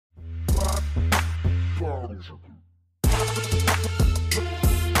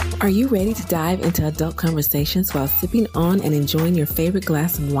Are you ready to dive into adult conversations while sipping on and enjoying your favorite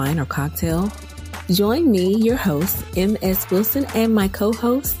glass of wine or cocktail? Join me, your host, M.S. Wilson, and my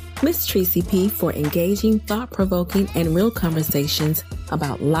co-host, Miss Tracy P., for engaging, thought-provoking, and real conversations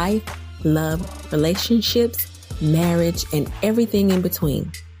about life, love, relationships, marriage, and everything in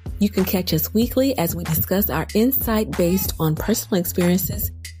between. You can catch us weekly as we discuss our insight based on personal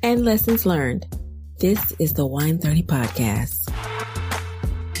experiences and lessons learned. This is the Wine 30 Podcast.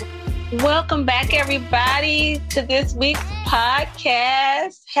 Welcome back, everybody, to this week's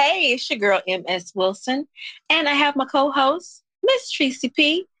podcast. Hey, it's your girl, M.S. Wilson, and I have my co-host, Miss Tracy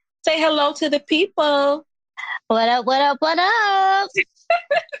P. Say hello to the people. What up, what up, what up?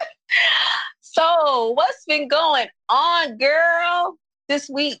 So, what's been going on, girl, this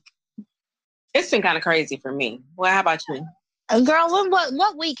week? It's been kind of crazy for me. Well, how about you? Girl,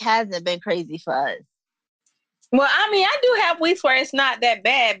 what week hasn't been crazy for us? Well, I mean, I do have weeks where it's not that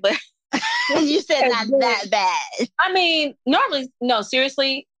bad, but... You said not that bad. I mean, normally, no,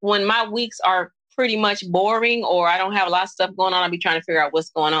 seriously, when my weeks are pretty much boring or I don't have a lot of stuff going on, I'll be trying to figure out what's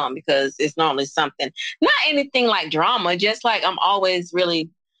going on because it's normally something, not anything like drama, just like I'm always really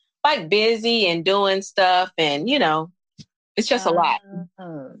like busy and doing stuff and, you know, it's just a lot.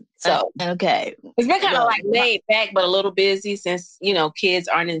 So, okay. It's been kind of like laid back, but a little busy since, you know, kids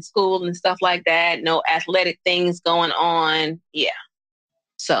aren't in school and stuff like that. No athletic things going on. Yeah.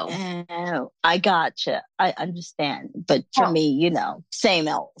 So I gotcha. I Oh. understand. But for me, you know, same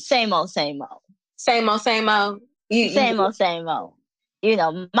old. Same old. Same old, same old. You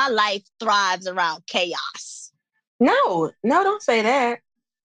know, my life thrives around chaos. No, don't say that.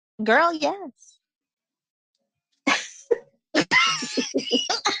 Girl, yes.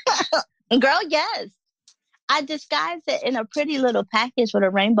 Girl, yes. I disguise it in a pretty little package with a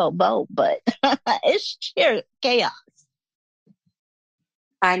rainbow bow, but it's sheer chaos.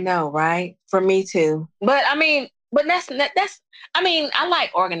 I know, right? For me too. But I mean, I mean, I like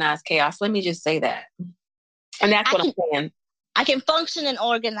organized chaos. Let me just say that. And that's what I'm saying. I can function in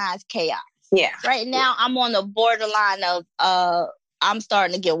organized chaos. Yeah. Right now, I'm on the borderline of, I'm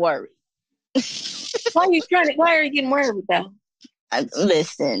starting to get worried. Why are you getting worried though?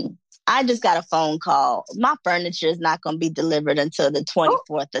 Listen, I just got a phone call. My furniture is not going to be delivered until the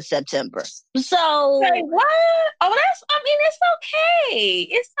 24th of September. So... Hey, what? Oh, it's okay.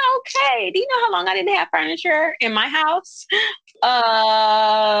 It's okay. Do you know how long I didn't have furniture in my house?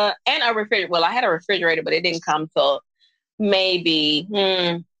 And a refrigerator. Well, I had a refrigerator, but it didn't come till maybe,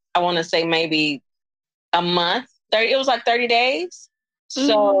 I want to say maybe a month. It was like 30 days.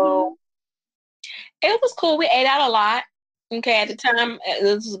 So it was cool. We ate out a lot. Okay, at the time,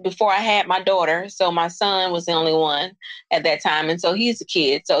 this was before I had my daughter, so my son was the only one at that time, and so he's a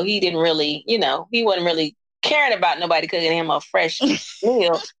kid, so he didn't really, you know, he wasn't really caring about nobody cooking him a fresh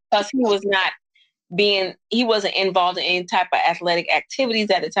meal because he wasn't involved in any type of athletic activities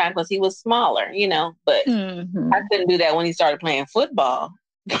at the time because he was smaller, you know, but I couldn't do that when he started playing football,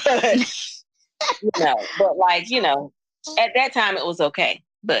 but, you know, but like, you know, at that time it was okay.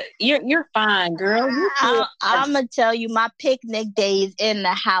 But you're fine, girl. I'm going to tell you, my picnic days in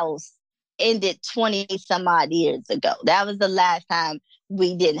the house ended 20 some odd years ago. That was the last time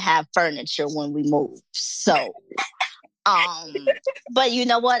we didn't have furniture when we moved. So, but you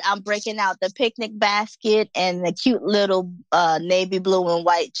know what? I'm breaking out the picnic basket and the cute little navy blue and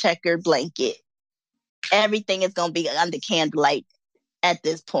white checkered blanket. Everything is going to be under candlelight at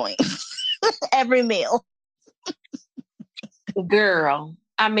this point. Every meal. Girl.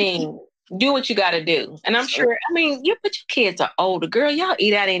 I mean, do what you got to do. And I'm sure, I mean, but your kids are older. Girl, y'all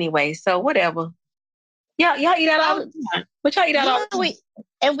eat out anyway. So whatever. Y'all eat out all the time. But y'all eat out all the time.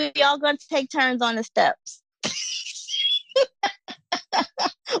 And we all going to take turns on the steps.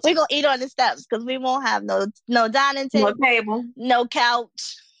 We're going to eat on the steps because we won't have no dining table. No table. No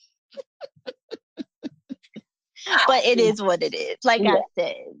couch. But it is what it is. Like I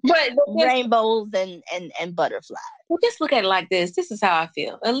said. But rainbows and butterflies. Well, just look at it like this. This is how I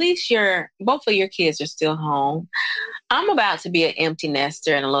feel. At least both of your kids are still home. I'm about to be an empty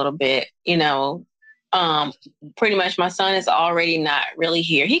nester in a little bit, you know. Pretty much my son is already not really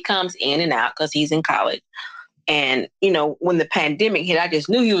here. He comes in and out because he's in college. And, you know, when the pandemic hit, I just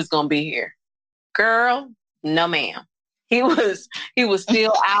knew he was going to be here. Girl, no ma'am. He was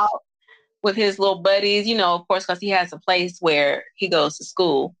still out with his little buddies, you know, of course, because he has a place where he goes to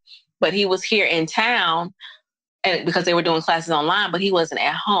school. But he was here in town and because they were doing classes online, but he wasn't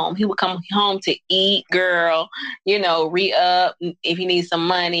at home. He would come home to eat, girl, you know, re-up if he needs some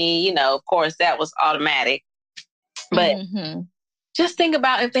money, you know, of course, that was automatic. But just think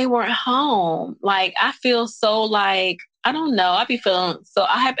about if they weren't home. Like, I feel so like, I don't know. I be feeling so,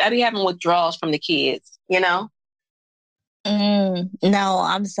 I be having withdrawals from the kids, you know? No,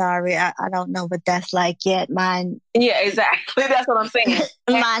 I'm sorry. I don't know what that's like yet. Mine, Yeah, exactly. That's what I'm saying.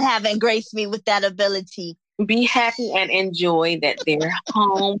 mine haven't graced me with that ability. Be happy and enjoy that they're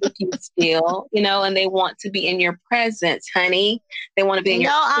home with you still, you know, and they want to be in your presence, honey. They want to be in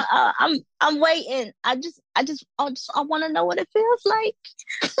your. No, I'm waiting. I want to know what it feels like.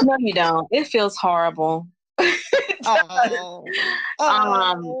 No, you don't. It feels horrible. Oh,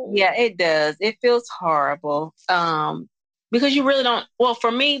 Yeah, it does. It feels horrible. Because you really don't. Well,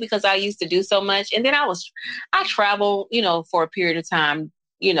 for me, because I used to do so much, and then I travel, you know, for a period of time,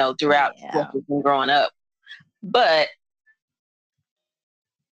 you know, throughout yeah. growing up. But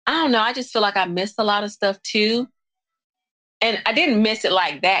I don't know. I just feel like I missed a lot of stuff too. And I didn't miss it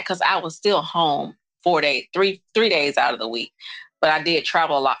like that because I was still home 4 days, three days out of the week. But I did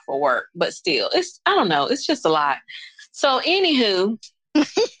travel a lot for work. But still, I don't know, it's just a lot. So anywho,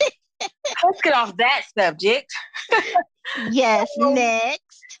 let's get off that subject. Yes,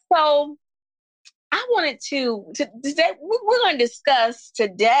 next. So I wanted today, we're going to discuss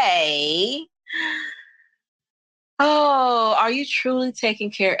today. Oh, are you truly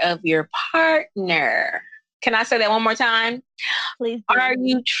taking care of your partner? Can I say that one more time? Please do. Are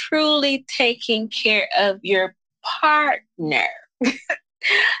you truly taking care of your partner?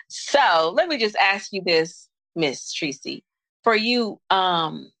 So let me just ask you this, Miss Tracy. For you,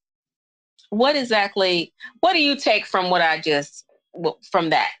 what do you take from what I just,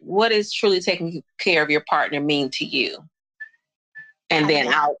 from that? What is truly taking care of your partner mean to you? And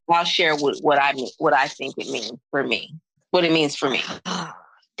then I'll share what I think it means for me. What it means for me.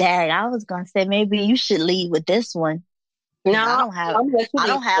 Dang, I was gonna say maybe you should lead with this one. No, I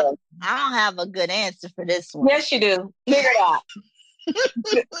don't have a good answer for this one. Yes, you do. Figure it out.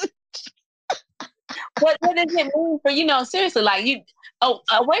 What does it mean for, you know, seriously, like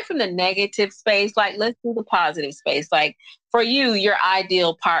away from the negative space, like let's do the positive space. Like for you, your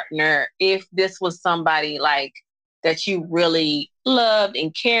ideal partner, if this was somebody like that you really loved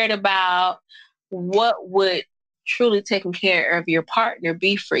and cared about, what would truly taking care of your partner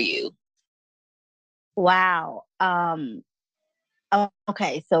be for you? Wow.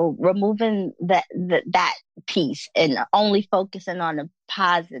 Okay, so removing that piece and only focusing on the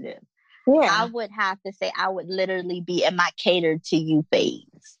positive. Yeah. I would have to say I would literally be in my cater to you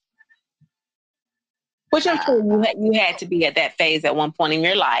phase. Which I'm sure you had to be at that phase at one point in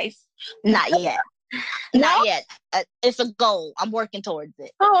your life. Not yet. Not yet. It's a goal. I'm working towards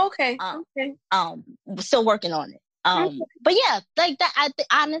it. Oh, okay. Okay. Still working on it. But yeah, like that.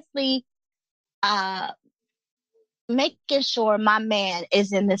 Honestly, making sure my man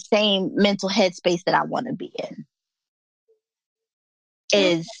is in the same mental headspace that I want to be in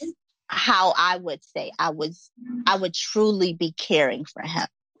is how I would say I would truly be caring for him.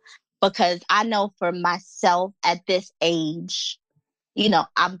 Because I know for myself at this age, you know,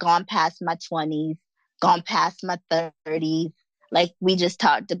 I've gone past my 20s, gone past my 30s. Like we just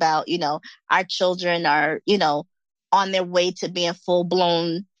talked about, you know, our children are, you know, on their way to being full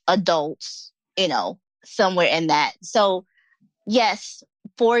blown adults, you know, somewhere in that. So yes,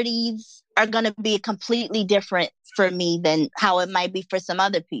 40s are going to be completely different for me than how it might be for some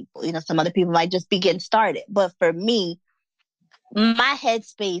other people. You know, some other people might just be getting started. But for me, my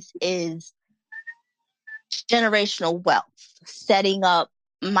headspace is generational wealth, setting up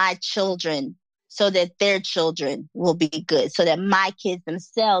my children so that their children will be good, so that my kids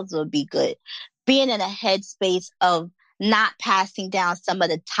themselves will be good. Being in a headspace of not passing down some of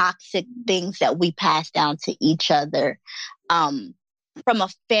the toxic things that we pass down to each other from a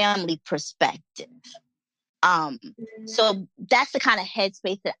family perspective. So that's the kind of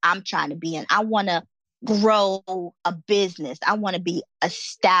headspace that I'm trying to be in. I want to grow a business. I want to be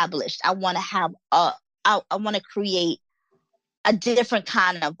established. I want to have I want to create a different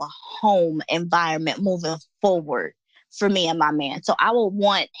kind of a home environment moving forward for me and my man. So I will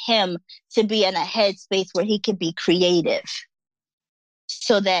want him to be in a headspace where he can be creative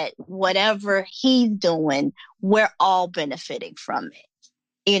so that whatever he's doing, we're all benefiting from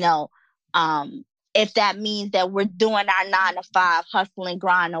it. You know, if that means that we're doing our 9 to 5 hustle and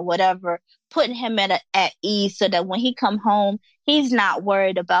grind or whatever, putting him at ease so that when he come home, he's not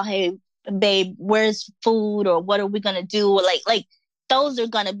worried about, hey, babe, where's food or what are we gonna do? Like those are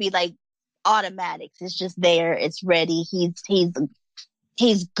gonna be like automatics. It's just there. It's ready.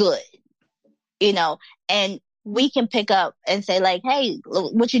 He's good, you know. And we can pick up and say like, hey,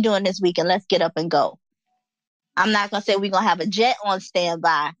 what you doing this weekend? Let's get up and go. I'm not gonna say we're gonna have a jet on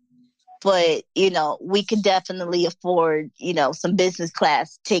standby, but, we could definitely afford, some business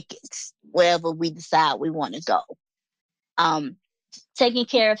class tickets wherever we decide we want to go. Taking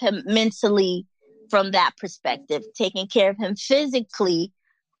care of him mentally from that perspective, taking care of him physically,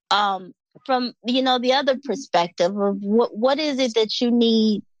 from, the other perspective of what is it that you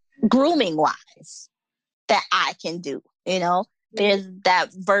need grooming wise that I can do. There's that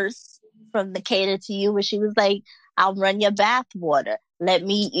verse from the Cater to You where she was like, I'll run your bath water. Let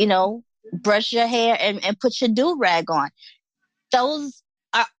me, brush your hair and put your do-rag on. Those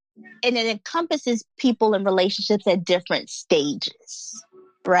are, and it encompasses people in relationships at different stages,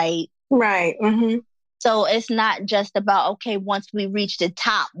 right? Right. Mm-hmm. So it's not just about, okay, once we reach the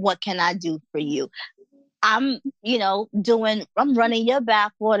top, what can I do for you? I'm running your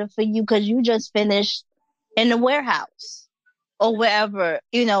bath water for you because you just finished in the warehouse or wherever,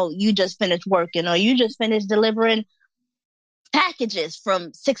 you just finished working or you just finished delivering packages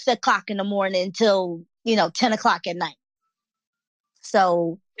from 6 o'clock in the morning till, 10 o'clock at night.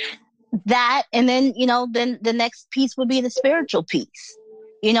 So that, and then, then the next piece would be the spiritual piece.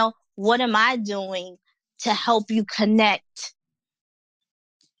 What am I doing to help you connect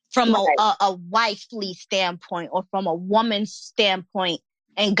from a wifely standpoint or from a woman's standpoint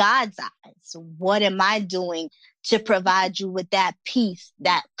in God's eyes? What am I doing to provide you with that peace,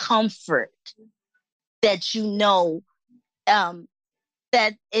 that comfort that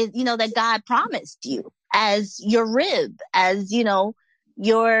that is, that God promised you as your rib, as, your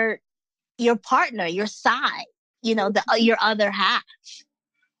partner, your side, your other half.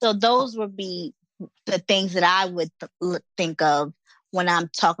 So those would be the things that I would think of when I'm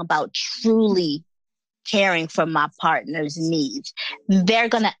talking about truly caring for my partner's needs. They're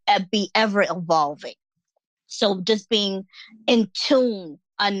going to be ever evolving. So just being in tune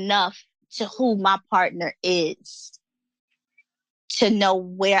enough to who my partner is to know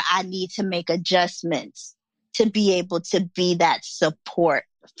where I need to make adjustments to be able to be that support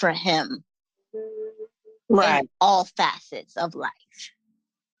for him. Right. In all facets of life.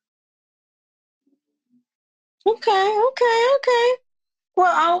 Okay.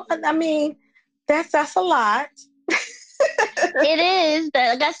 Well, I mean, that's a lot. It is.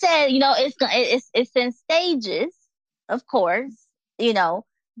 Like I said, it's in stages, of course,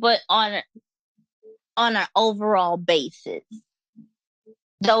 but on an overall basis,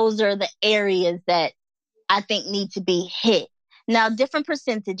 those are the areas that I think need to be hit. Now, different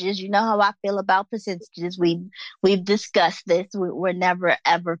percentages, you know how I feel about percentages. We've discussed this. We're never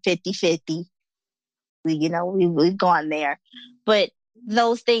ever 50-50. We've gone there, but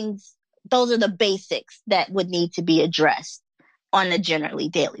those things, those are the basics that would need to be addressed on a generally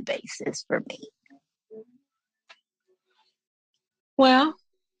daily basis for me. Well,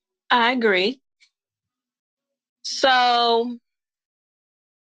 I agree. So,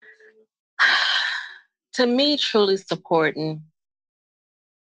 to me, truly supporting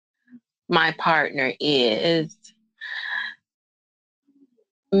my partner is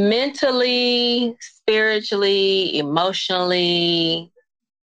mentally, spiritually, emotionally,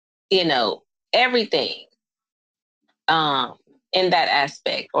 everything in that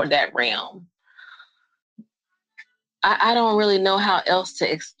aspect or that realm. I don't really know how else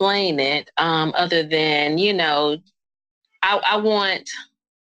to explain it other than, I want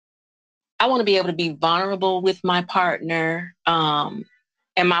to be able to be vulnerable with my partner and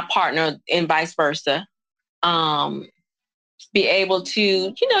my partner and vice versa. Be able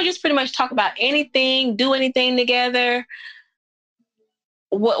to, just pretty much talk about anything, do anything together.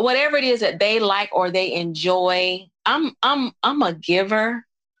 Whatever it is that they like or they enjoy. I'm a giver.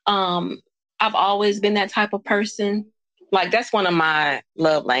 I've always been that type of person. Like that's one of my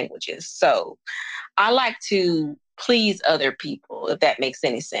love languages. So I like to please other people, if that makes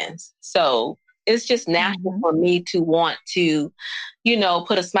any sense. So it's just natural for me to want to,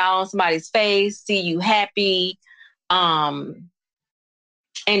 put a smile on somebody's face, see you happy, and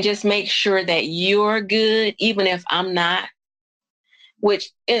just make sure that you're good, even if I'm not.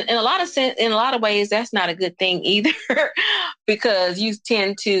 Which in a lot of ways, that's not a good thing either, because you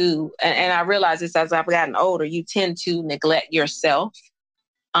tend to, and I realize this as I've gotten older, you tend to neglect yourself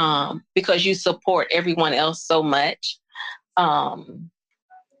because you support everyone else so much. And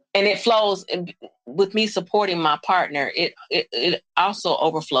it flows with me supporting my partner. It also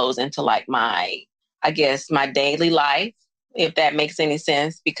overflows into like my daily life, if that makes any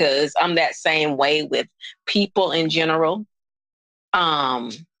sense, because I'm that same way with people in general.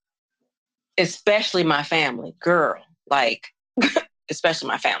 Especially my family, girl, like, especially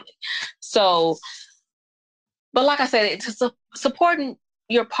my family. So, but like I said, supporting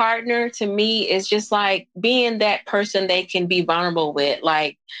your partner to me is just like being that person they can be vulnerable with.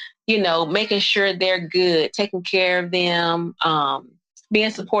 Like, making sure they're good, taking care of them,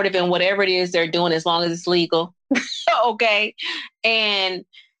 being supportive in whatever it is they're doing, as long as it's legal. Okay. And,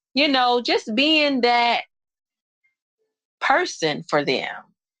 just being that person for them.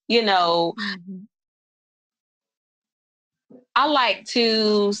 Mm-hmm. I like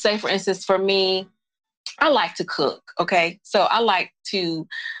to say, for instance, for me, I like to cook. Okay. So I like to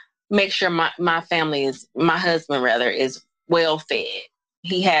make sure my family my husband rather, is well fed.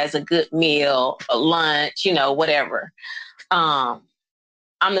 He has a good meal, a lunch, whatever. I'm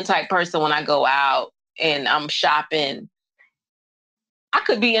the type person, when I go out and I'm shopping, I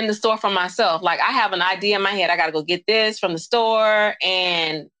could be in the store for myself. Like, I have an idea in my head. I got to go get this from the store.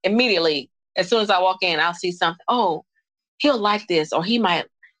 And immediately, as soon as I walk in, I'll see something. Oh, he'll like this, or he might,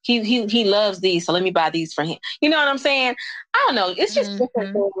 he loves these. So let me buy these for him. You know what I'm saying? I don't know. It's just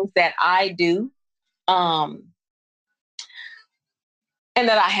different things that I do. And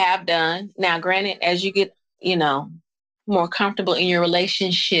that I have done. Now, granted, as you get, more comfortable in your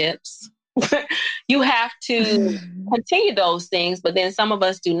relationships, you have to continue those things, but then some of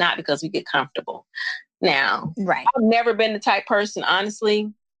us do not, because we get comfortable. Now, right. I've never been the type person,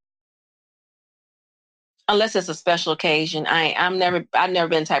 honestly, unless it's a special occasion. I've never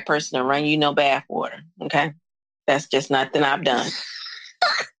been the type person to run you no bath water. Okay. That's just nothing I've done.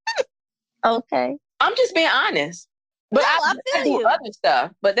 Okay. I'm just being honest. But I do other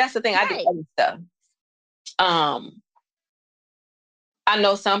stuff. But that's the thing. Right. I do other stuff. I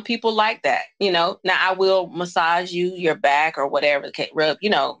know some people like that, Now, I will massage your back or whatever, rub.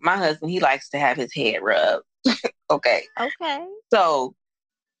 My husband, he likes to have his head rubbed. Okay. Okay. So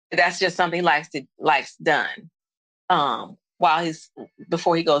that's just something he likes done.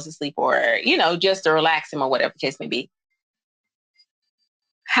 Before he goes to sleep, or, just to relax him, or whatever the case may be.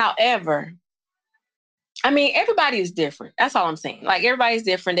 However, I mean, everybody is different. That's all I'm saying. Like, everybody's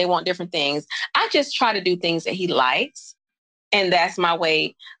different. They want different things. I just try to do things that he likes. And that's my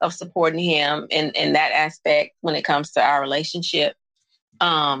way of supporting him in that aspect when it comes to our relationship.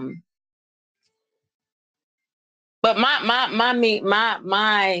 But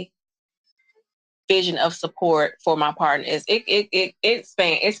my vision of support for my partner is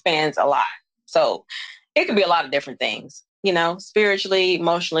it spans a lot. So it could be a lot of different things, spiritually,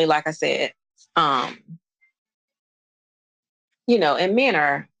 emotionally, like I said. And men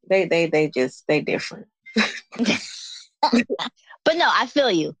are they different. But no, I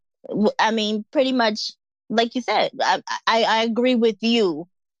feel you. I mean, pretty much, like you said, I agree with you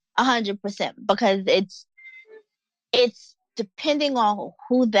 100%, because it's depending on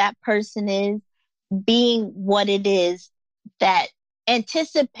who that person is, being what it is, that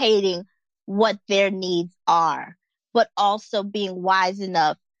anticipating what their needs are, but also being wise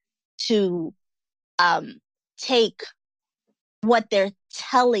enough to take what they're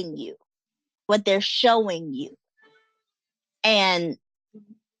telling you, what they're showing you, and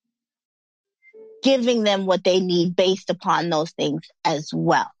giving them what they need based upon those things as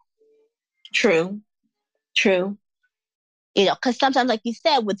well. True. Because sometimes, like you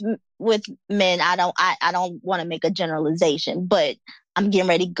said, with men, I don't want to make a generalization, but I'm getting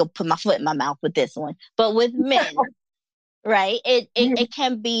ready to go put my foot in my mouth with this one. But with men, right, it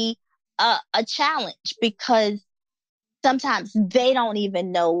can be a challenge, because sometimes they don't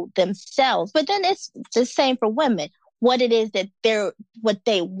even know themselves. But then it's the same for women. What it is that what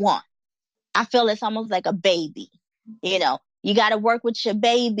they want. I feel it's almost like a baby. You got to work with your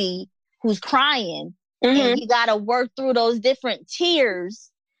baby who's crying, and you got to work through those different tears,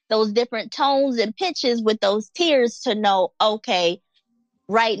 those different tones and pitches with those tears to know, okay,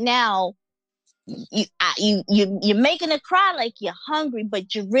 right now you're making it cry like you're hungry,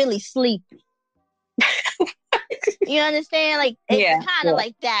 but you're really sleepy. You understand? Like, it's kind of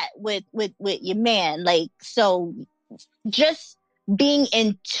like that with your man. Like, so just being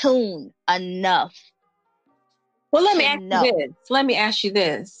in tune enough. Well, let me ask you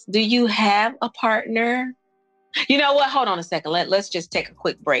this. Do you have a partner? You know what? Hold on a second. Let's just take a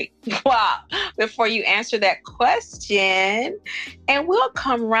quick break. Wow. Before you answer that question. And we'll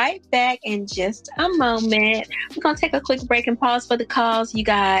come right back in just a moment. We're going to take a quick break and pause for the calls, you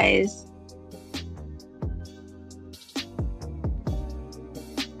guys.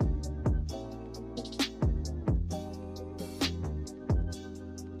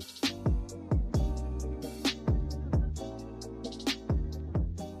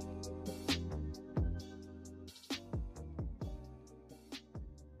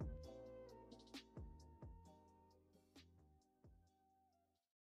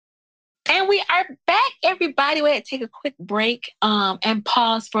 And we are back, everybody. We had to take a quick break and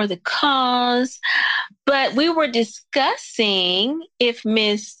pause for the cause. But we were discussing if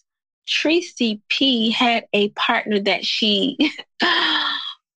Miss Tracy P had a partner that she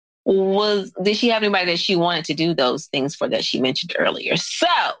did she have anybody that she wanted to do those things for that she mentioned earlier? So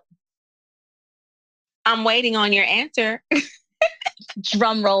I'm waiting on your answer.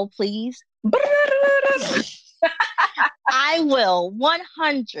 Drum roll, please. I will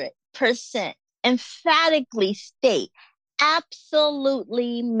 100% emphatically state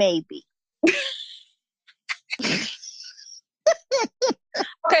absolutely maybe.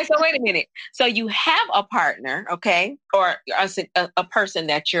 Okay, so wait a minute. So you have a partner, okay, or a person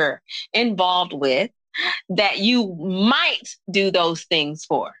that you're involved with that you might do those things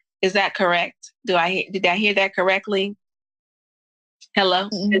for. Is that correct? Did I hear that correctly? Hello?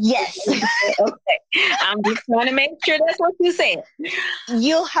 Yes. Okay. I'm just trying to make sure that's what you said.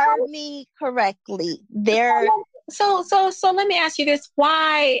 You heard me correctly. So let me ask you this.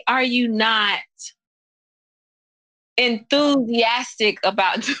 Why are you not enthusiastic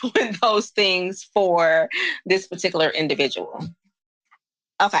about doing those things for this particular individual?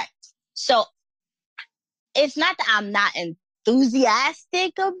 Okay. So it's not that I'm not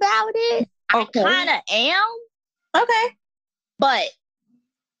enthusiastic about it. Okay. I kind of am. Okay. But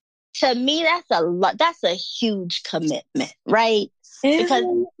to me, that's a huge commitment, right?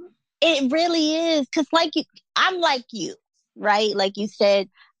 Because it really is. Because I'm like you, right? Like you said,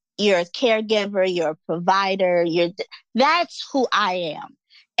 you're a caregiver, you're a provider, that's who I am.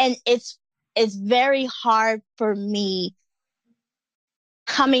 And it's very hard for me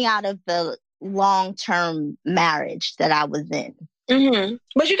coming out of the long-term marriage that I was in. Mm-hmm.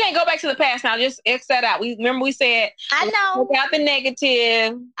 But you can't go back to the past now. Just X that out. We said, I know. Take out the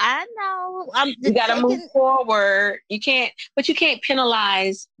negative. I know. You got to move forward. You can't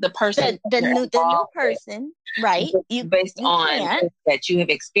penalize the person. The new person, right? Based on that you have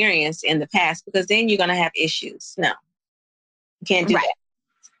experienced in the past, because then you're going to have issues. No, you can't do that.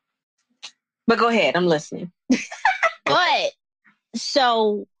 But go ahead. I'm listening. But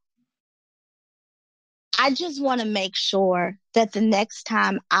so I just want to make sure that the next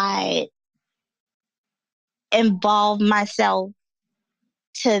time I involve myself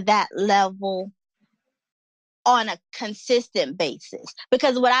to that level on a consistent basis,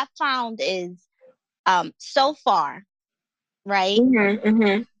 because what I found is so far, right? Mm-hmm,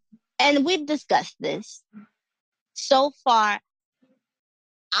 mm-hmm. And we've discussed this. So far,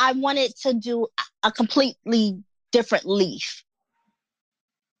 I wanted to do a completely different leaf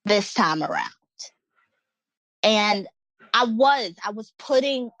this time around. And I was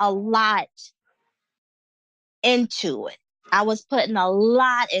putting a lot into it. I was putting a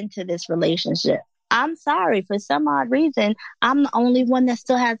lot into this relationship. I'm sorry, for some odd reason, I'm the only one that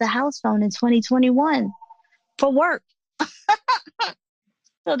still has a house phone in 2021 for work.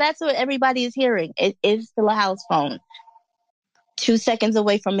 So that's what everybody is hearing. It is still a house phone. 2 seconds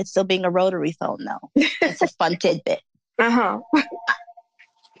away from it still being a rotary phone, though. It's a fun tidbit.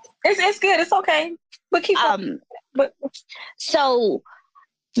 It's good. It's okay. But keep on. So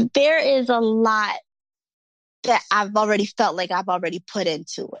there is a lot that I've already felt like I've already put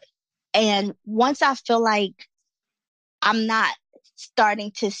into it. And once I feel like I'm not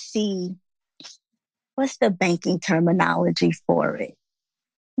starting to see, what's the banking terminology for it?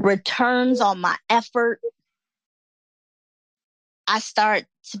 Returns on my effort, I start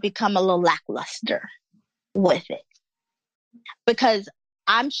to become a little lackluster with it. Because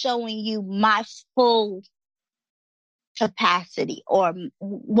I'm showing you my full capacity or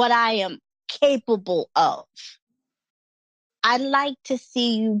what I am capable of. I'd like to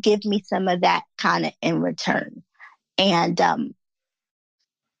see you give me some of that kind of in return. And I'm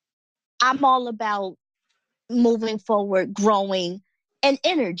all about moving forward, growing, and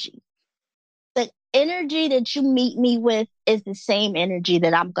energy. The energy that you meet me with is the same energy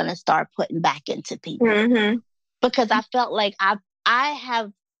that I'm going to start putting back into people. Mm-hmm. Because I felt like I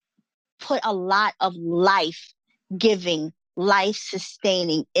have put a lot of life-giving,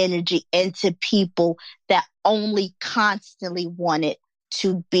 life-sustaining energy into people that only constantly wanted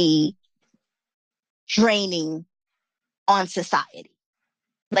to be draining on society.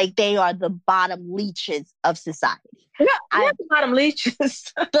 Like they are the bottom leeches of society. Yeah, the bottom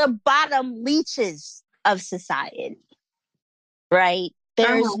leeches. The bottom leeches of society, right?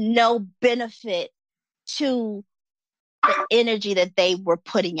 There's no benefit to the energy that they were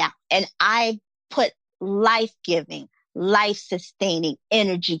putting out. And I put life-giving, life-sustaining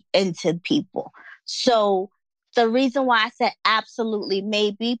energy into people. So the reason why I said absolutely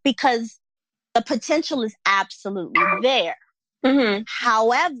maybe, because the potential is absolutely there. Mm-hmm.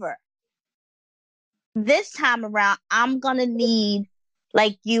 However, this time around, I'm going to need,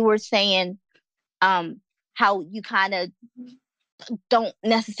 like you were saying, how you kind of don't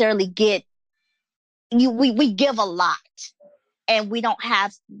necessarily get we give a lot, and we don't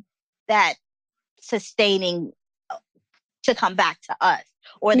have that sustaining to come back to us,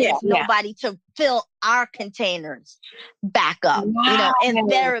 or there's nobody to fill our containers back up. Wow. In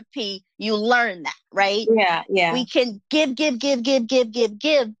therapy, you learn that, right? Yeah. We can give,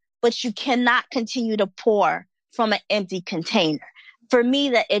 but you cannot continue to pour from an empty container. For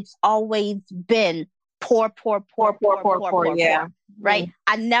me, that it's always been pour, yeah. Right? Mm.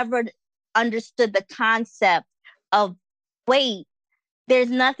 I never understood the concept of, wait, there's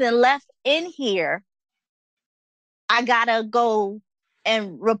nothing left in here. I gotta go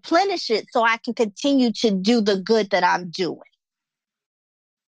and replenish it so I can continue to do the good that I'm doing.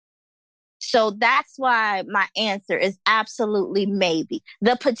 So that's why my answer is absolutely maybe.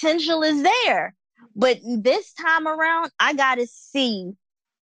 The potential is there, but this time around, I gotta see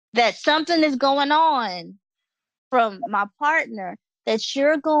that something is going on from my partner, that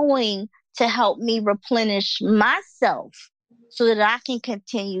you're going to help me replenish myself so that I can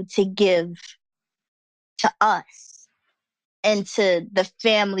continue to give to us and to the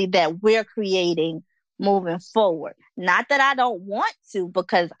family that we're creating moving forward. Not that I don't want to,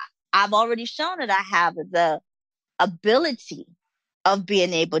 because I've already shown that I have the ability of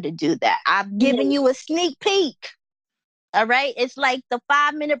being able to do that. I've given you a sneak peek. All right. It's like the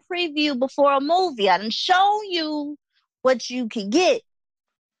 5-minute preview before a movie. I done shown you what you can get,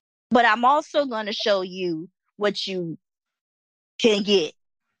 but I'm also going to show you what you can get,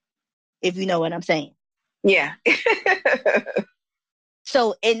 if you know what I'm saying. Yeah.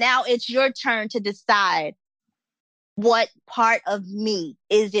 So, and now it's your turn to decide what part of me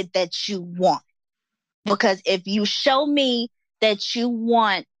is it that you want. Because if you show me that you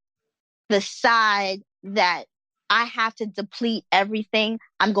want the side that I have to deplete everything,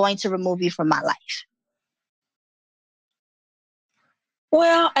 I'm going to remove you from my life.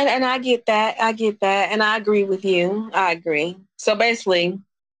 Well, and I get that. And I agree with you. I agree. So basically,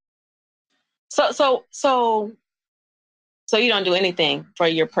 so you don't do anything for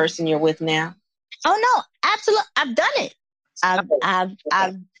your person you're with now? Oh no, absolutely. I've done it.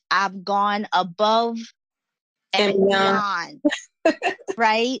 I've gone above and beyond.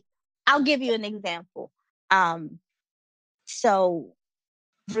 Right? I'll give you an example. So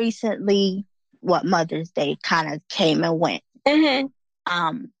recently, Mother's Day kind of came and went. Mm-hmm.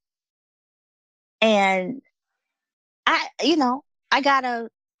 And I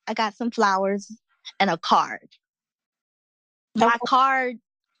got some flowers and a card. My card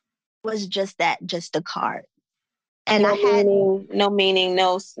was just a card. And no meaning,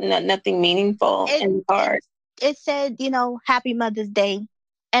 nothing meaningful in the card. It said, Happy Mother's Day.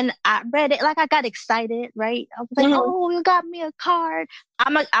 And I read it, like I got excited, right? I was like, oh, you got me a card.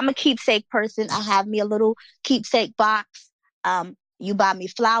 I'm a keepsake person. I have me a little keepsake box. You buy me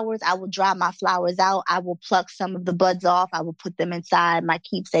flowers, I will dry my flowers out. I will pluck some of the buds off. I will put them inside my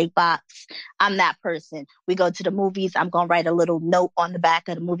keepsake box. I'm that person. We go to the movies. I'm going to write a little note on the back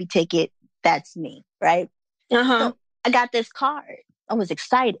of the movie ticket. That's me, right? So I got this card. I was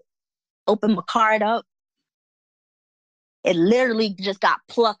excited. Opened my card up. It literally just got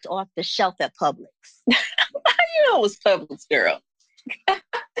plucked off the shelf at Publix. You know it was Publix, girl.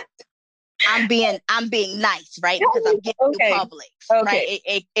 I'm being nice, right? Because I'm getting you Publix, right?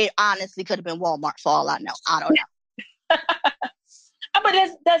 It honestly could have been Walmart for all I know. I don't know. But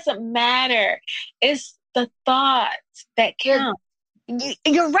that doesn't matter. It's the thought that counts.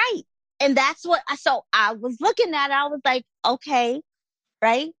 You're right. And that's what, so I was looking at it. I was like, okay,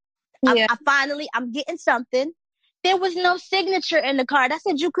 right? Yeah. I'm getting something. There was no signature in the card. I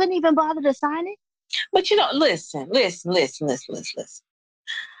said, you couldn't even bother to sign it? But listen.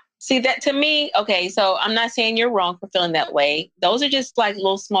 See, that to me, okay, so I'm not saying you're wrong for feeling that way. Those are just like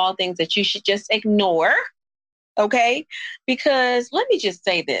little small things that you should just ignore, okay? Because let me just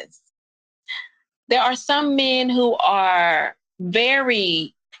say this. There are some men who are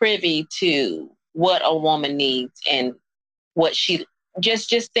very privy to what a woman needs and what she,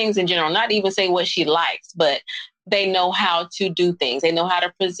 just things in general, not even say what she likes, but they know how to do things. They know how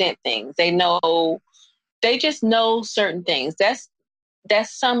to present things. They just know certain things. That's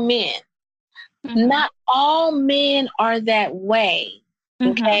some men. Mm-hmm. Not all men are that way.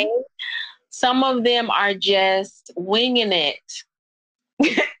 Okay. Mm-hmm. Some of them are just winging it.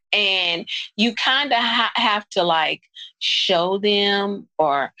 And you kind of have to like show them,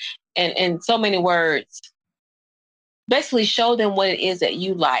 or in so many words, basically show them what it is that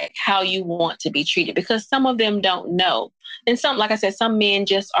you like, how you want to be treated, because some of them don't know. And some, like I said, some men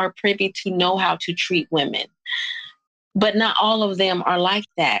just are privy to know how to treat women. But not all of them are like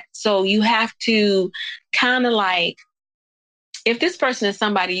that. So you have to kind of like if this person is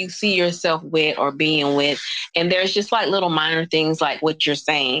somebody you see yourself with or being with, and there's just like little minor things like what you're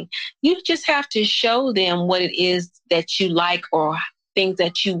saying, you just have to show them what it is that you like or things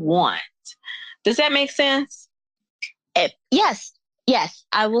that you want. Does that make sense? Yes,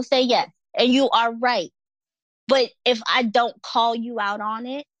 I will say yes. And you are right. But if I don't call you out on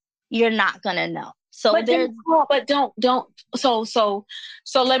it, you're not going to know. So don't.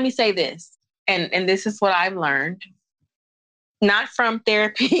 So let me say this. And this is what I've learned, not from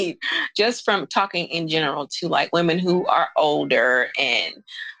therapy, just from talking in general to like women who are older and,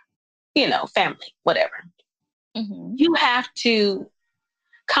 family, whatever. Mm-hmm. You have to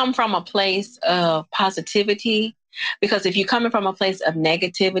come from a place of positivity, because if you're coming from a place of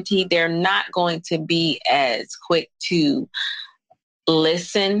negativity, they're not going to be as quick to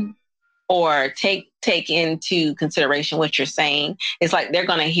listen or take into consideration what you're saying. It's like they're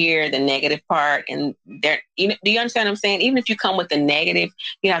going to hear the negative part, and do you understand what I'm saying? Even if you come with the negative,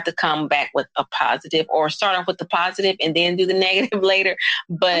 you have to come back with a positive, or start off with the positive and then do the negative later.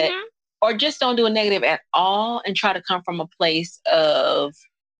 But or just don't do a negative at all and try to come from a place of,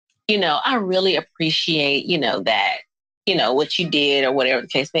 I really appreciate, that, what you did or whatever the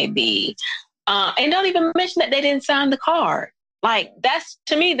case may be. And don't even mention that they didn't sign the card. Like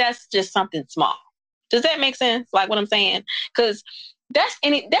to me, that's just something small. Does that make sense? Like what I'm saying? Because that's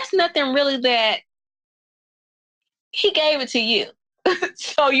nothing really that he gave it to you.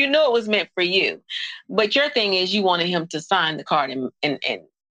 So it was meant for you. But your thing is you wanted him to sign the card and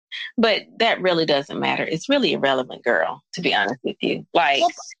but that really doesn't matter. It's really irrelevant, girl, to be honest with you. Like,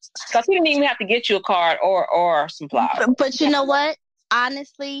 because he didn't even have to get you a card or some flowers. But you know what?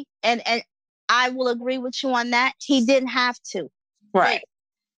 Honestly, and I will agree with you on that. He didn't have to. Right.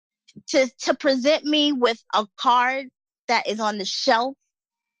 To present me with a card that is on the shelf,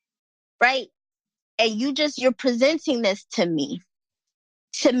 right? And you're presenting this to me.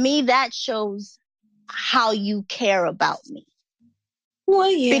 To me, that shows how you care about me. Well,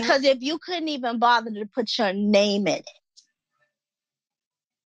 yeah. Because if you couldn't even bother to put your name in it,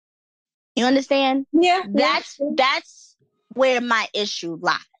 you understand? Yeah. That's where my issue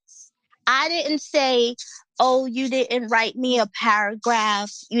lies. I didn't say, oh, you didn't write me a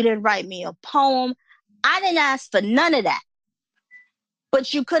paragraph. You didn't write me a poem. I didn't ask for none of that.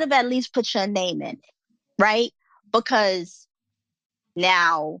 But you could have at least put your name in it, right? Because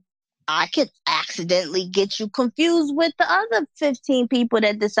now I could accidentally get you confused with the other 15 people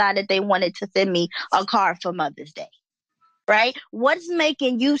that decided they wanted to send me a card for Mother's Day, right? What's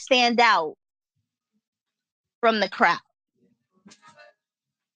making you stand out from the crowd?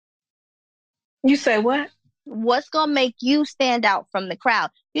 You say what? What's going to make you stand out from the crowd?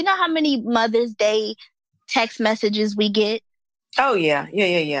 You know how many Mother's Day text messages we get? Oh, yeah.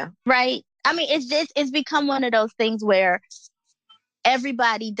 Yeah. Right? I mean, it's become one of those things where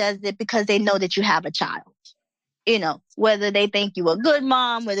everybody does it because they know that you have a child. Whether they think you a good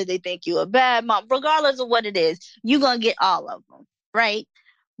mom, whether they think you a bad mom, regardless of what it is, you're going to get all of them, right?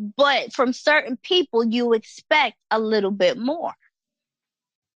 But from certain people, you expect a little bit more,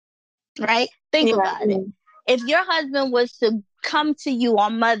 right? Think about it. If your husband was to come to you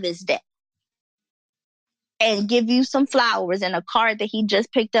on Mother's Day and give you some flowers and a card that he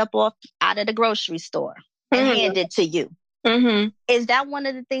just picked up out of the grocery store and hand it to you, is that one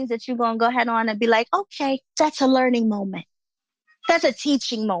of the things that you're going to go ahead on and be like, okay, that's a learning moment. That's a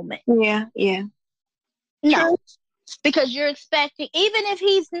teaching moment. Yeah. No, true. Because you're expecting, even if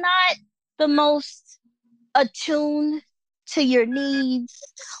he's not the most attuned to your needs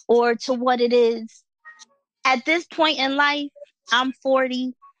or to what it is, at this point in life, I'm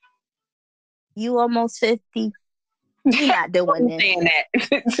 40, you almost 50. You're not doing this. Saying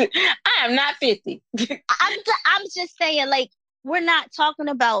that. I am not 50. I'm just saying, like, we're not talking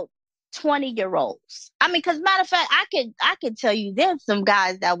about 20-year-olds. I mean, because matter of fact, I could tell you there's some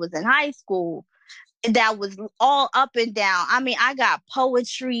guys that was in high school that was all up and down. I mean, I got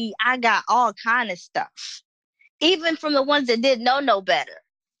poetry, I got all kind of stuff. Even from the ones that didn't know no better.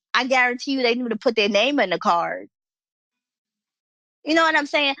 I guarantee you they knew to put their name in the card. You know what I'm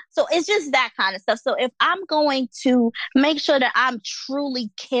saying? So it's just that kind of stuff. So if I'm going to make sure that I'm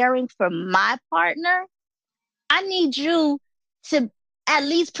truly caring for my partner, I need you to at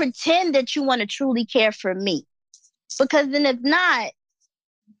least pretend that you want to truly care for me. Because then if not,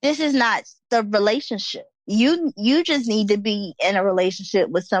 this is not the relationship. You just need to be in a relationship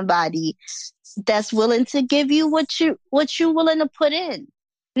with somebody that's willing to give you what you willing to put in.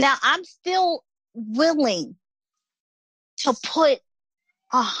 Now, I'm still willing to put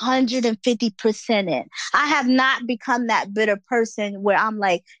 150% in. I have not become that bitter person where I'm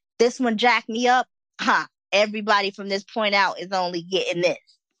like, this one jacked me up. everybody from this point out is only getting this.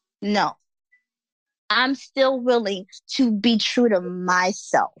 No. I'm still willing to be true to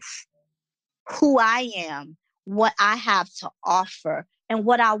myself, who I am, what I have to offer, and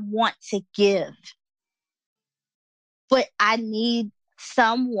what I want to give. But I need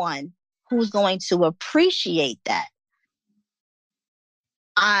someone who's going to appreciate that.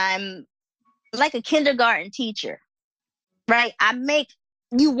 I'm like a kindergarten teacher, right? I make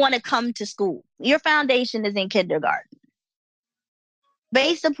you want to come to school. Your foundation is in kindergarten.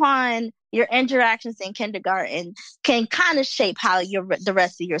 Based upon your interactions in kindergarten can kind of shape how the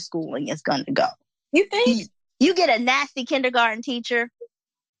rest of your schooling is going to go. You think? You get a nasty kindergarten teacher,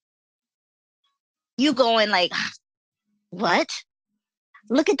 you going like, what?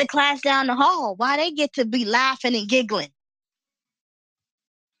 Look at the class down the hall. Why they get to be laughing and giggling?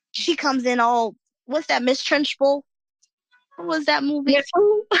 She comes in all, what's that, Miss Trunchbull? What was that movie? Miss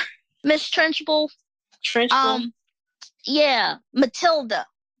who? Miss Trunchbull. Trunchbull? Yeah, Matilda.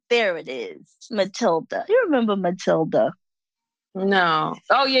 There it is, Matilda. You remember Matilda? No.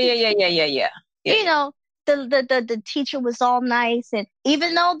 Oh yeah. You know, the teacher was all nice, and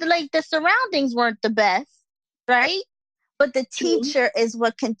even though the surroundings weren't the best, right? But the teacher is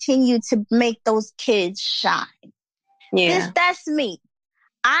what continued to make those kids shine. Yeah. That's me.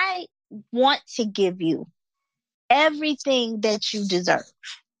 I want to give you everything that you deserve.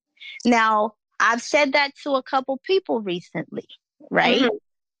 Now, I've said that to a couple people recently, right? Mm-hmm.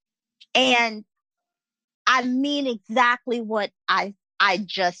 And I mean exactly what I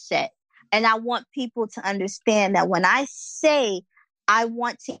just said. And I want people to understand that when I say I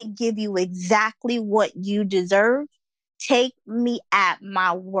want to give you exactly what you deserve, take me at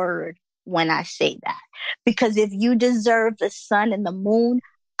my word when I say that. Because if you deserve the sun and the moon,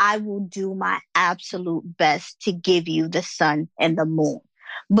 I will do my absolute best to give you the sun and the moon.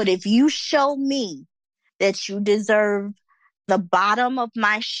 But if you show me that you deserve the bottom of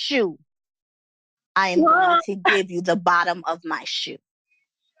my shoe, I am going to give you the bottom of my shoe.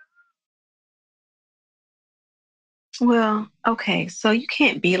 Well, okay, so you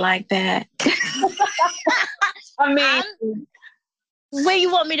can't be like that. I mean, where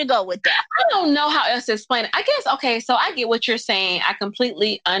you want me to go with that? I don't know how else to explain it. I guess, okay, so I get what you're saying. I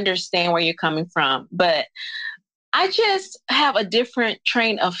completely understand where you're coming from, but I just have a different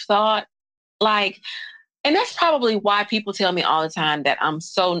train of thought. Like, and that's probably why people tell me all the time that I'm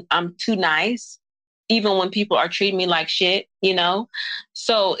too nice, even when people are treating me like shit, you know?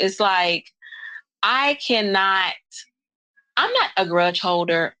 So it's like, I'm not a grudge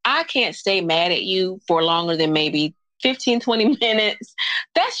holder. I can't stay mad at you for longer than maybe 15, 20 minutes.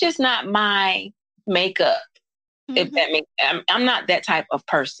 That's just not my makeup. Mm-hmm. If that makes, I'm not that type of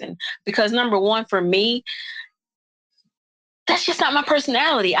person, because number one, for me, that's just not my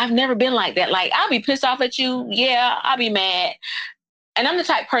personality. I've never been like that. Like, I'll be pissed off at you. Yeah, I'll be mad. And I'm the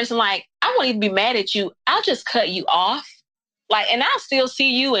type of person, like, I won't even be mad at you. I'll just cut you off. Like, and I'll still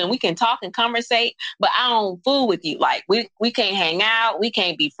see you and we can talk and conversate, but I don't fool with you. Like, we can't hang out. We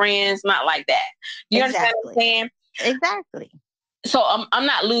can't be friends. Not like that. You understand what I'm saying? Exactly. So I'm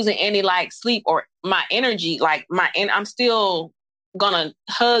not losing any like sleep or my energy. Like I'm still gonna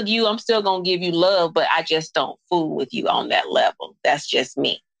hug you. I'm still gonna give you love, but I just don't fool with you on that level. That's just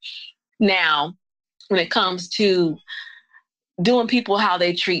me. Now, when it comes to treating people how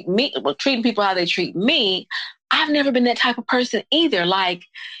they treat me, I've never been that type of person either. Like,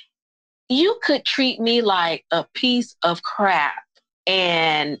 you could treat me like a piece of crap,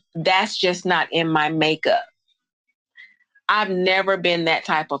 and that's just not in my makeup. I've never been that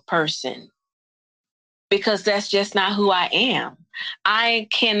type of person because that's just not who I am. I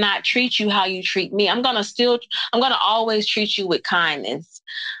cannot treat you how you treat me. I'm going to always treat you with kindness.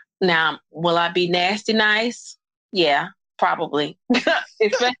 Now, will I be nasty nice? Yeah, probably.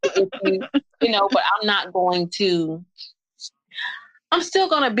 Especially if but I'm still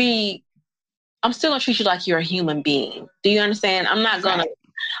going to treat you like you're a human being. Do you understand? I'm not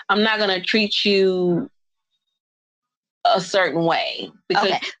going to treat you a certain way because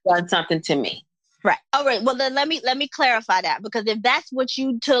you've done something to me. Right. All right. Well, then let me clarify that, because if that's what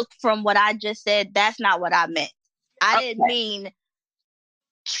you took from what I just said, that's not what I meant. I didn't mean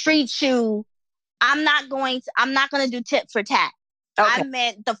treat you. I'm not going to do tit for tat. Okay. I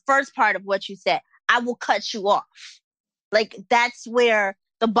meant the first part of what you said. I will cut you off. Like, that's where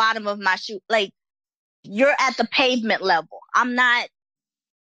the bottom of my shoe, like, you're at the pavement level.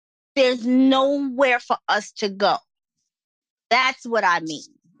 There's nowhere for us to go. That's what I mean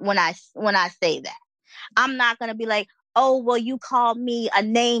when I say that. I'm not going to be like, oh, well, you called me a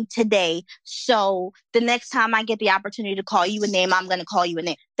name today, so the next time I get the opportunity to call you a name, I'm going to call you a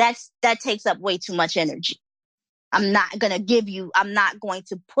name. That takes up way too much energy. I'm not going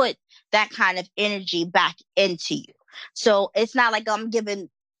to put that kind of energy back into you. So it's not like I'm giving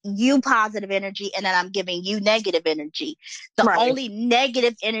you positive energy and then I'm giving you negative energy. The Right. only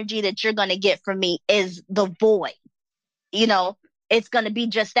negative energy that you're going to get from me is the void. You know, it's going to be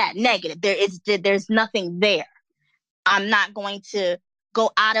just that negative. There's nothing there. I'm not going to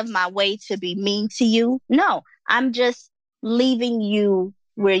go out of my way to be mean to you. No, I'm just leaving you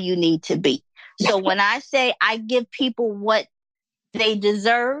where you need to be. So when I say I give people what they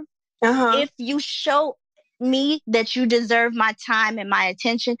deserve, if you show me that you deserve my time and my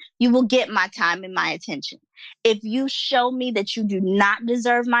attention, you will get my time and my attention. If you show me that you do not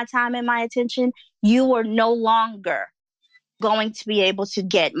deserve my time and my attention, you are no longer going to be able to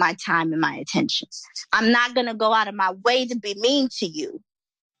get my time and my attention. I'm not going to go out of my way to be mean to you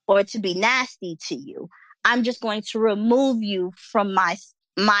or to be nasty to you. I'm just going to remove you from my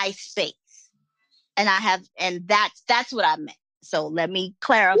space. And that's what I meant. So let me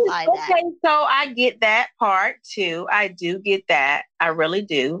clarify that. Okay, so I get that part too. I do get that. I really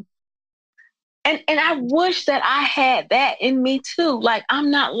do. And I wish that I had that in me too. Like, I'm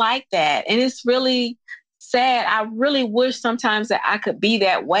not like that. And it's really sad. I really wish sometimes that I could be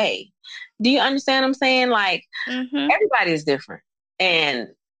that way. Do you understand what I'm saying? Like, everybody is different. And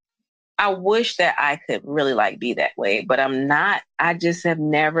I wish that I could really like be that way, but I'm not. I just have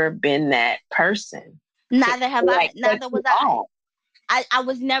never been that person. Neither have I. Neither was I. I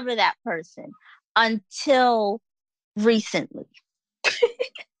was never that person until recently.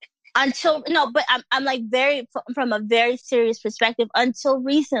 But I'm like from a very serious perspective. Until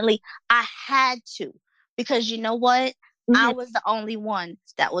recently, I had to, because you know what? I was the only one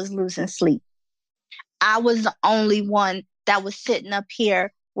that was losing sleep. I was the only one that was sitting up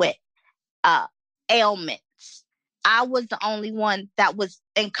here with ailments. I was the only one that was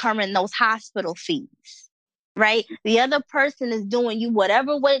incurring those hospital fees. Right? The other person is doing you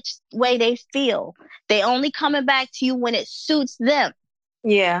whatever which way they feel. They only coming back to you when it suits them.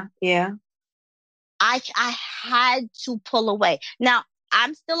 Yeah. I had to pull away. Now,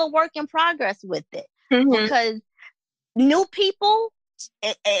 I'm still a work in progress with it, because new people,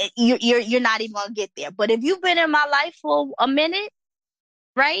 you're not even gonna get there. But if you've been in my life for a minute,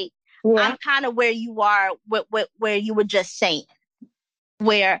 right? Yeah. I'm kind of where you are, where you were just saying,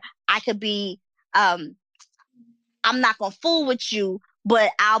 where I could be. I'm not gonna fool with you,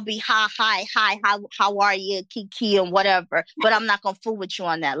 but I'll be hi, how are you, Kiki, and whatever. But I'm not gonna fool with you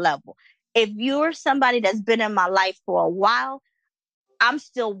on that level. If you're somebody that's been in my life for a while, I'm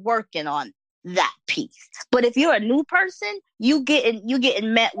still working on that piece. But if you're a new person, you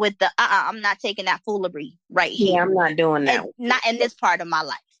getting met with the I'm not taking that foolery right here. Yeah, I'm not doing that. And not in this part of my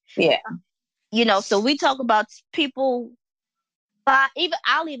life. Yeah. You know, so we talk about people.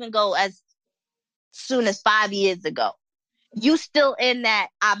 I'll even go as soon as 5 years ago. You still in that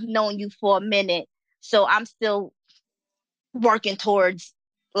I've known you for a minute, so I'm still working towards,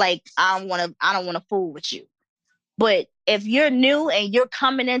 like, I don't want to fool with you. But if you're new and you're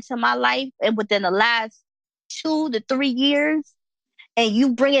coming into my life and within the last 2 to 3 years and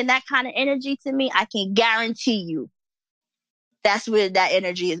you bringing that kind of energy to me, I can guarantee you that's where that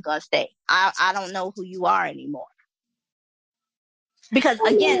energy is going to stay. I don't know who you are anymore. Because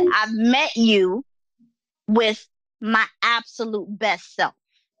again, I've met you with my absolute best self.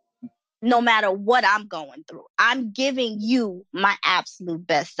 No matter what I'm going through, I'm giving you my absolute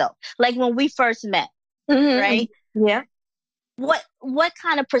best self. Like when we first met, right? Yeah. What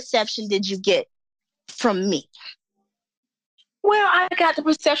kind of perception did you get from me? Well, I got the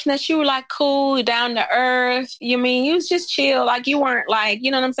perception that you were like cool, down to earth. You was just chill. Like you weren't like,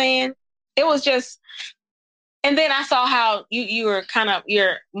 you know what I'm saying? It was just, and then I saw how you were kind of,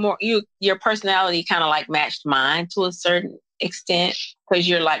 your personality kind of like matched mine to a certain extent, because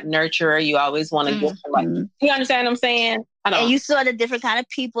you're like nurturer. You always want to get like, you understand what I'm saying? And you saw the different kind of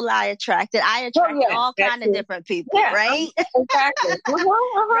people I attracted. I attracted all kind of different people, right? Exactly.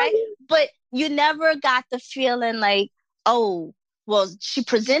 Right? But you never got the feeling like, oh, well, she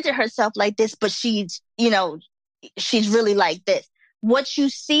presented herself like this, but she's really like this. What you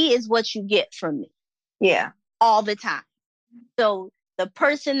see is what you get from me. Yeah. All the time. So the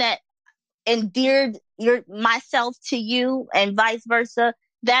person that endeared myself to you and vice versa,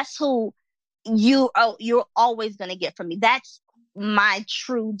 that's who you're always going to get from me. That's my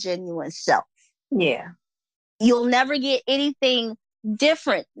true, genuine self. Yeah. You'll never get anything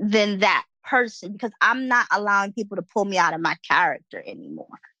different than that person, because I'm not allowing people to pull me out of my character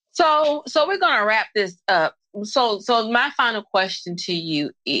anymore. So we're gonna wrap this up. So my final question to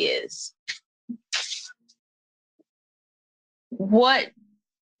you is, what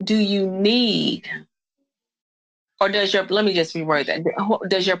do you need, or let me just reword that.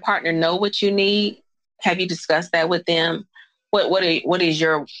 Does your partner know what you need? Have you discussed that with them? What is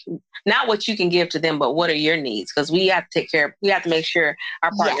your, not what you can give to them, but what are your needs? Because we have to make sure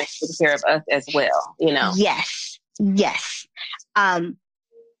our partner takes care of us as well, Yes.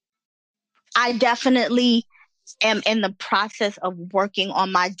 I definitely am in the process of working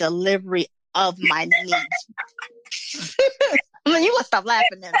on my delivery of my needs. I mean, you gonna stop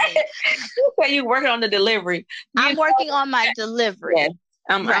laughing at me. Okay, you're working on the delivery. I'm working on my delivery. Yes,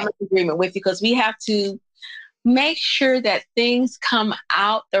 I'm in agreement with you, because we have to make sure that things come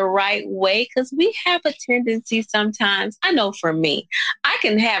out the right way, because we have a tendency sometimes, I know for me, I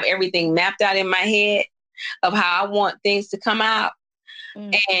can have everything mapped out in my head of how I want things to come out.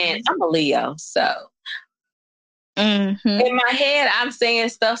 Mm-hmm. And I'm a Leo, so in my head, I'm saying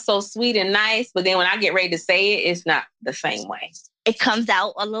stuff so sweet and nice, but then when I get ready to say it, it's not the same way. It comes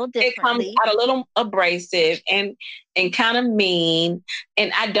out a little differently. It comes out a little abrasive and kind of mean.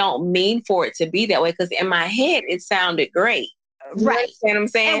 And I don't mean for it to be that way, because in my head, it sounded great. Right. You understand what I'm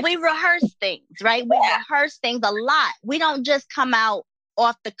saying? And we rehearse things, right? We rehearse things a lot. We don't just come out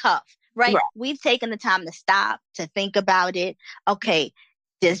off the cuff, right? We've taken the time to stop, to think about it. Okay,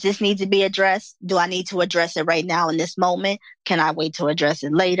 does this need to be addressed? Do I need to address it right now in this moment? Can I wait to address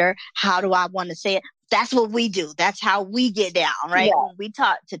it later? How do I want to say it? That's what we do. That's how we get down, right? Yeah. When we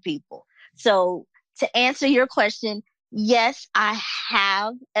talk to people. So to answer your question, yes, I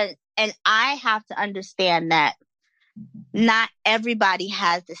have. And I have to understand that not everybody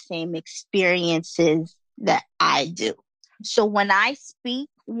has the same experiences that I do. So when I speak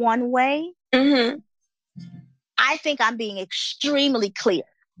one way, I think I'm being extremely clear,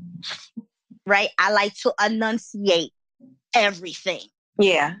 right? I like to enunciate everything.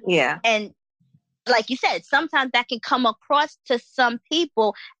 Yeah. And like you said, sometimes that can come across to some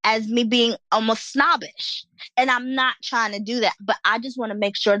people as me being almost snobbish. And I'm not trying to do that, but I just want to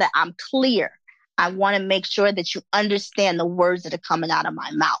make sure that I'm clear. I want to make sure that you understand the words that are coming out of my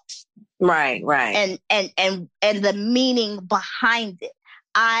mouth. Right. And the meaning behind it.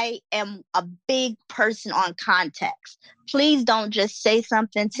 I am a big person on context. Please don't just say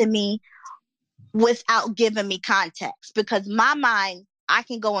something to me without giving me context, because my mind, I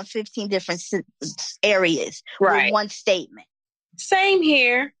can go in 15 different areas with one statement. Same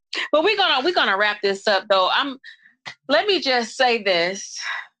here. But we're gonna wrap this up though. Let me just say this.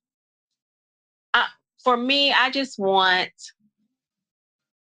 For me, I just want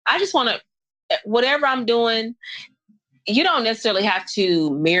to, whatever I'm doing, you don't necessarily have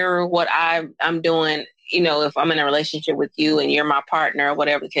to mirror what I'm doing, if I'm in a relationship with you and you're my partner or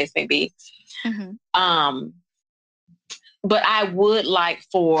whatever the case may be. But I would like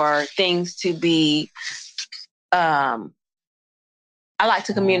for things to be, I like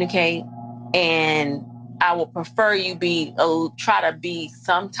to communicate, and I would prefer you try to be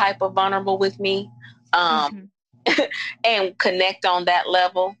some type of vulnerable with me, and connect on that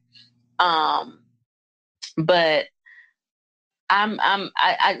level. But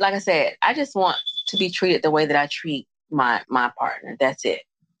I like I said, I just want to be treated the way that I treat my partner. That's it.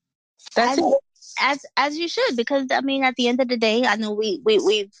 That's it. As you should, because I mean, at the end of the day, I know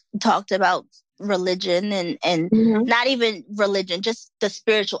we've talked about religion and not even religion, just the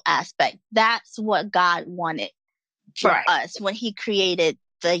spiritual aspect. That's what God wanted for us when He created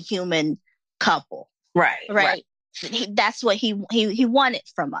the human couple. Right. That's what he wanted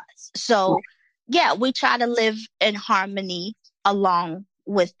from us. So yeah, we try to live in harmony along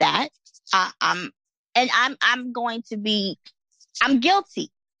with that. I'm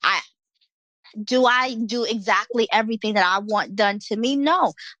guilty. Do I do exactly everything that I want done to me?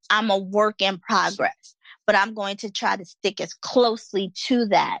 No, I'm a work in progress, but I'm going to try to stick as closely to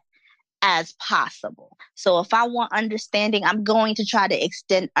that as possible. So if I want understanding, I'm going to try to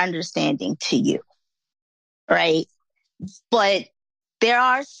extend understanding to you. Right. But there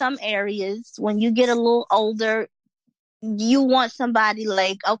are some areas when you get a little older, you want somebody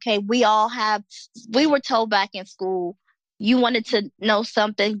like, okay, we were told back in school, you wanted to know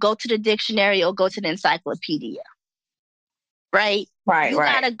something, go to the dictionary or go to the encyclopedia. Right? You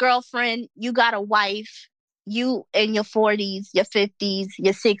got a girlfriend, you got a wife, you in your 40s, your 50s,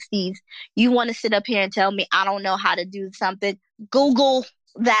 your 60s, you want to sit up here and tell me I don't know how to do something. Google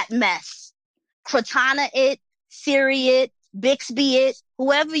that mess. Cortana it, Siri it, Bixby it,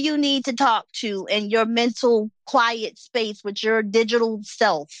 whoever you need to talk to in your mental quiet space with your digital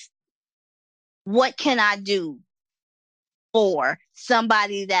self. What can I do for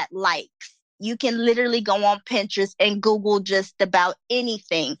somebody that likes. You can literally go on Pinterest and Google just about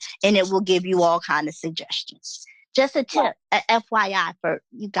anything, and it will give you all kinds of suggestions. Just a tip, a FYI for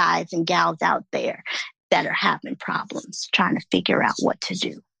you guys and gals out there that are having problems trying to figure out what to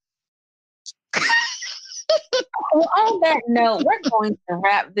do. Well, on that note, we're going to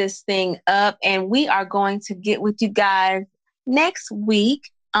wrap this thing up, and we are going to get with you guys next week.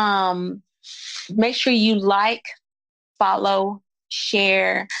 Make sure you like, follow,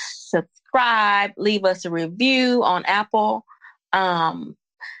 share, subscribe, leave us a review on Apple.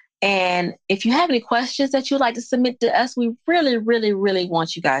 And if you have any questions that you'd like to submit to us, we really, really, really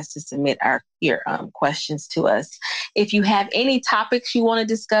want you guys to submit your questions to us. If you have any topics you want to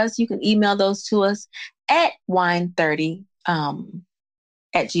discuss, you can email those to us at wine30 at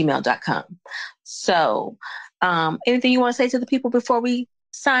gmail.com. So anything you want to say to the people before we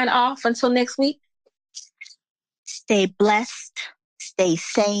sign off until next week? Stay blessed, stay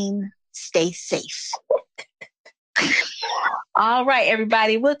sane, stay safe. All right,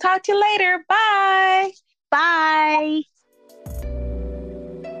 everybody. We'll talk to you later. Bye. Bye.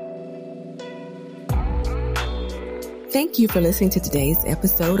 Thank you for listening to today's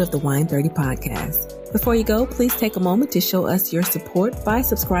episode of the Wine 30 podcast. Before you go, please take a moment to show us your support by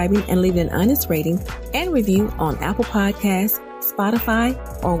subscribing and leaving an honest rating and review on Apple Podcasts, Spotify,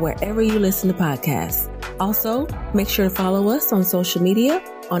 or wherever you listen to podcasts. Also, make sure to follow us on social media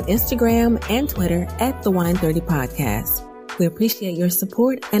on Instagram and Twitter at the Wine 30 podcast. We appreciate your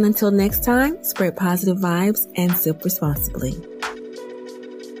support, and until next time, spread positive vibes and sip responsibly.